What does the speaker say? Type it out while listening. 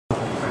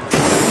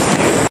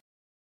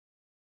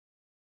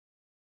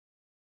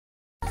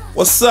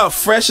What's up?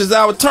 Fresh is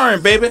our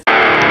turn, baby.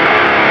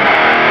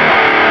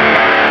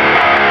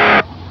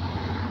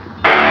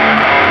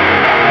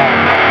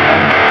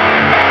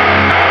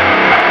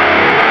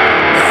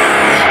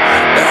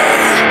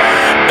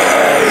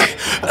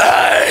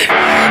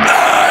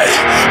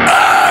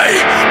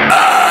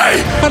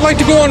 I'd like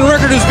to go on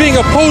record as being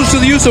opposed to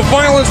the use of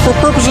violence for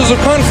purposes of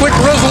conflict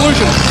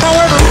resolution.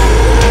 However,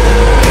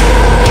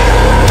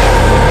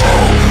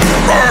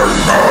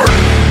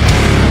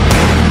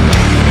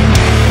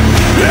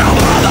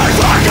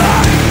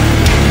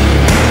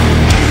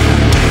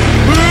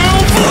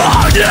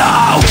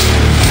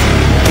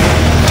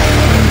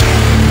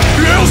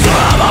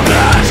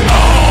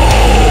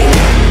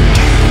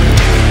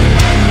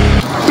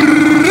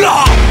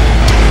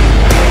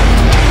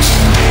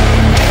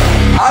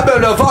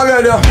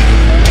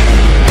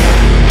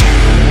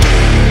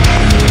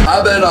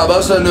 I better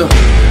bust nu.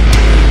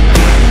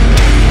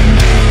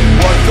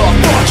 What the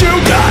fuck you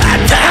gonna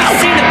do?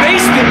 What's in the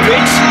basement,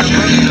 bitch?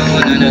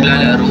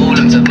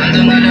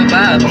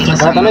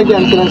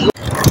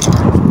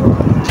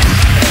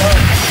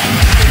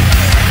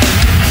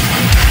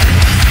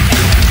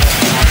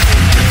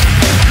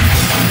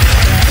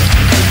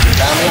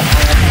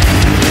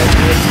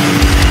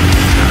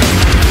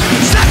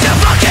 Such a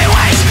fucking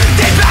waste.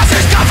 These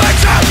bastards come for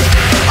truth.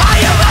 All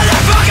you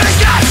motherfuckers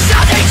got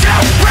something to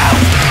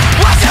prove.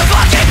 What's the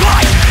fucking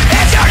point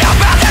if you know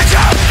about the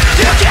truth?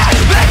 You can't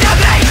make them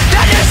make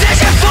the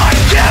decision for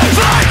you,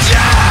 for you.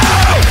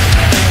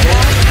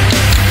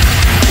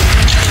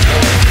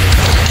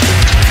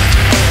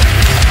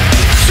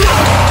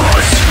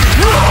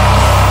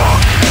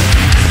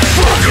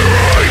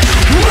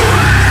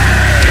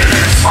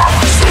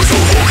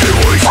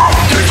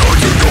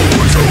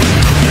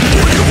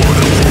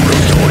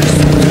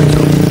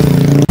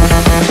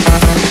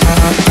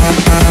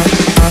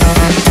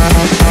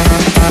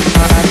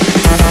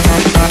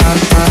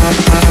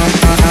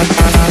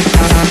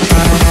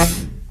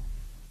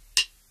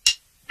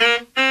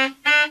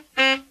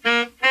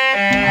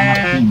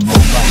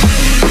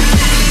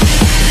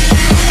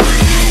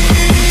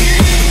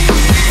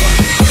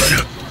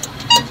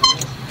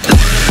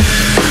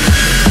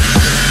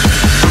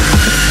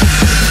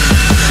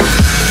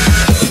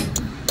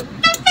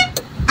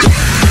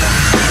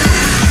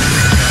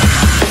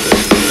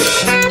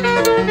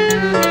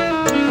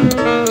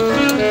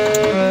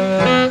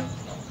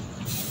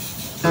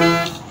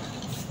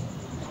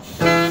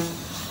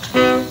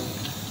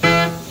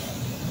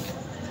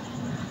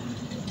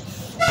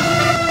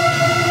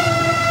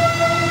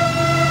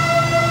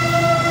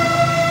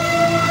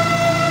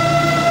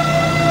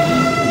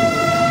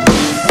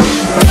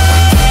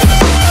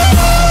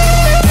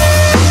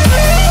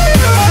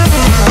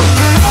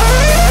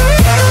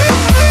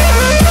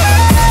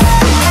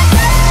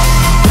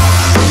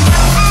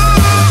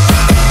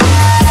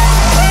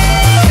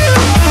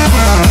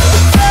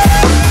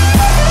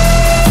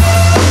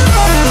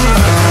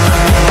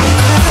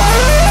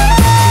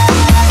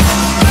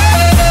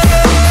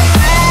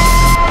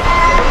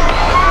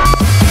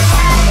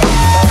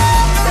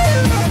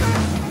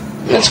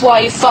 That's why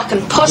you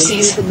fucking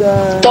pussies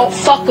don't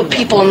fuck with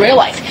people in real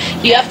life.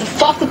 You have to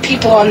fuck with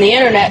people on the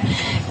internet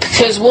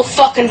because we'll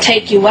fucking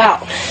take you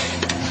out.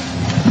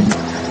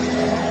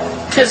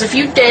 Because if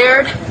you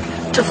dared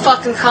to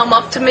fucking come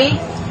up to me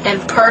in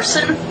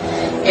person,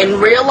 in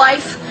real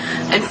life,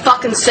 and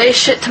fucking say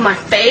shit to my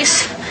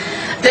face,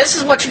 this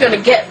is what you're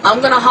gonna get.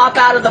 I'm gonna hop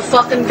out of the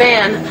fucking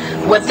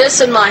van with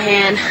this in my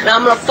hand, and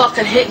I'm gonna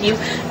fucking hit you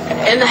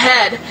in the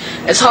head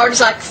as hard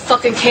as I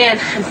fucking can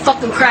and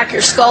fucking crack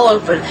your skull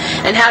open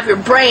and have your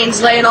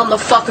brains laying on the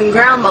fucking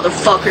ground,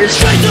 motherfuckers.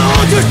 Try to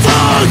hold your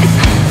tongue,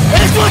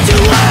 it's what you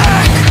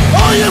lack.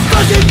 All you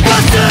fucking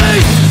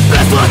pussies,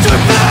 that's what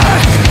you're back.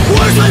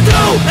 Words with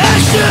no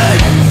action,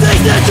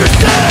 things that you're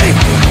saying.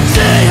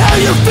 Say how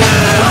you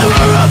feel,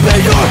 power up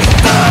in your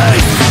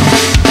face.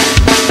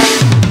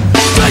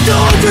 Try to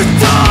hold your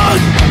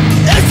tongue,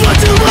 it's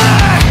what you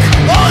lack.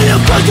 All you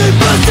fucking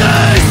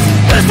pussies,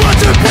 that's what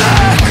you're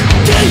back.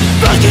 Keep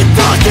fucking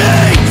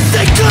talking,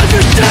 stick to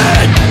your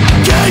shit.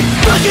 Keep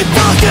fucking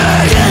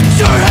talking, get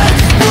your head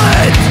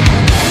split.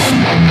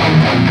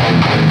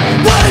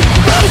 When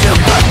will you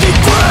fucking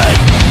quit?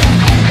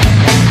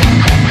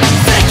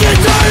 Sick and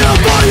tired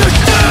of all your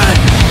shit.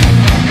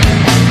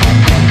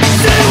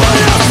 See what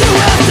else you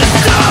have to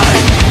say.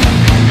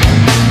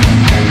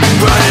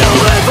 Pray to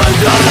live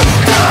another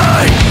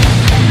day.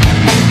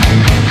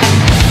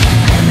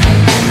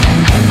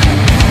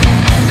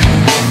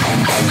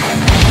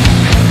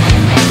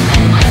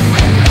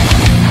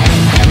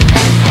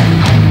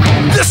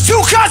 There's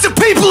two kinds of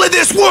people in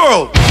this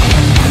world.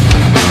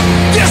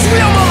 There's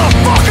real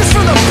motherfuckers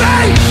from the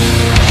Bay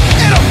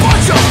and a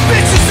bunch of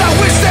bitches I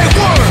wish they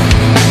were.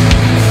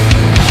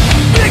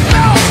 Big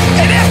mouth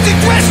and empty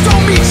threats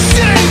don't mean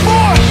shit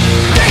anymore.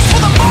 Thanks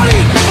for the money,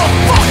 but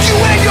fuck you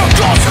and your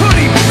ghost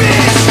hoodie,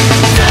 bitch.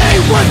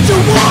 Say what you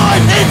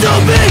want and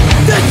don't mean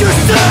that you're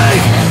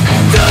safe.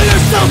 Do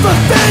yourself a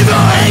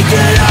favor and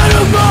get out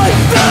of my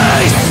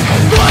face.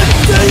 What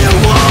do you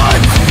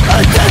want?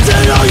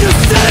 Attention all you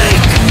seek.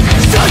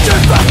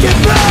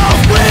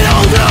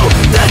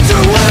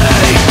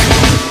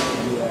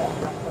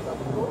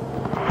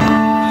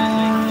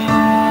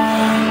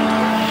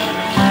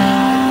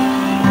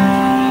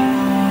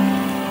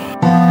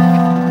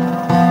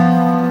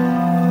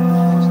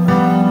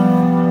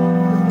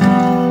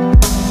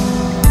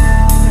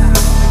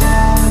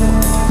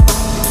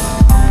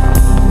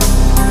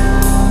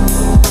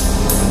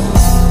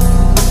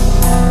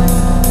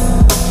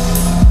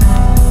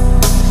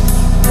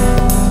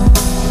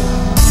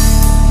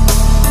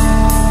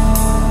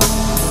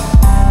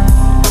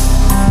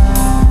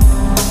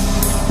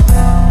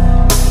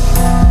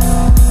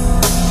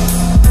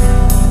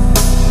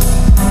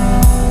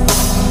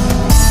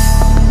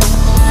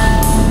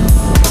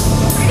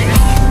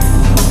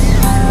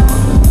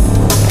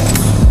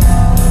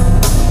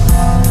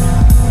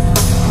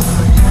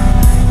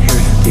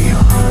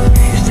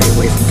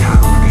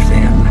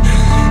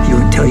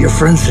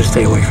 friends to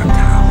stay away from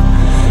town.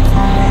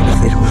 And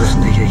if they don't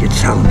listen to you, you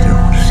tell them you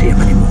don't want to see them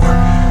anymore.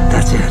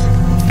 That's it.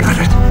 Got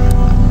it?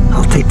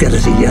 I'll take that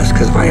as a yes,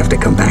 because if I have to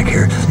come back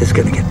here, it's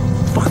gonna get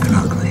fucking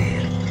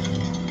ugly.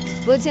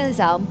 不过见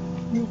小